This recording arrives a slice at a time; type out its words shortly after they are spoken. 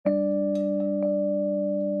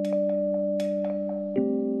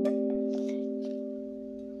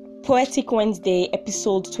Poetic Wednesday,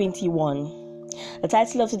 episode 21. The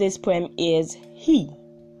title of today's poem is He.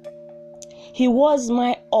 He was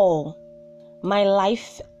my all, my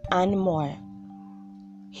life and more.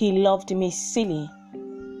 He loved me silly.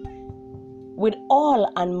 With all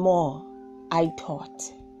and more, I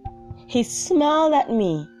thought. He smiled at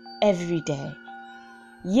me every day.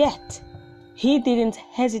 Yet, he didn't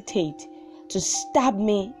hesitate to stab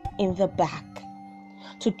me in the back,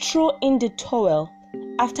 to throw in the towel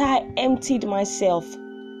after I emptied myself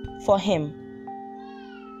for him.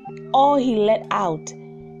 All he let out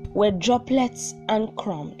were droplets and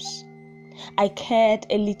crumbs. I cared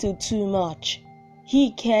a little too much.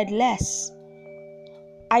 He cared less.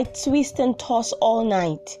 I twist and toss all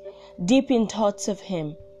night, deep in thoughts of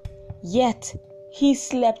him. Yet he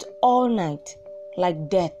slept all night like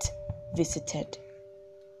death visited.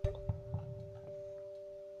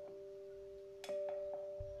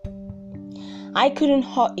 I couldn't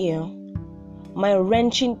hurt you. My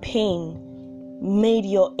wrenching pain made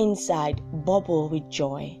your inside bubble with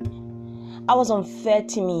joy. I was unfair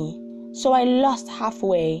to me, so I lost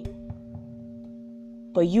halfway.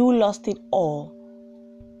 But you lost it all.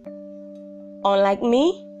 Unlike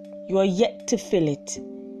me, you are yet to feel it.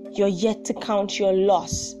 You're yet to count your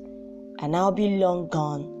loss, and I'll be long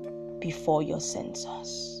gone before your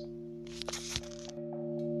senses.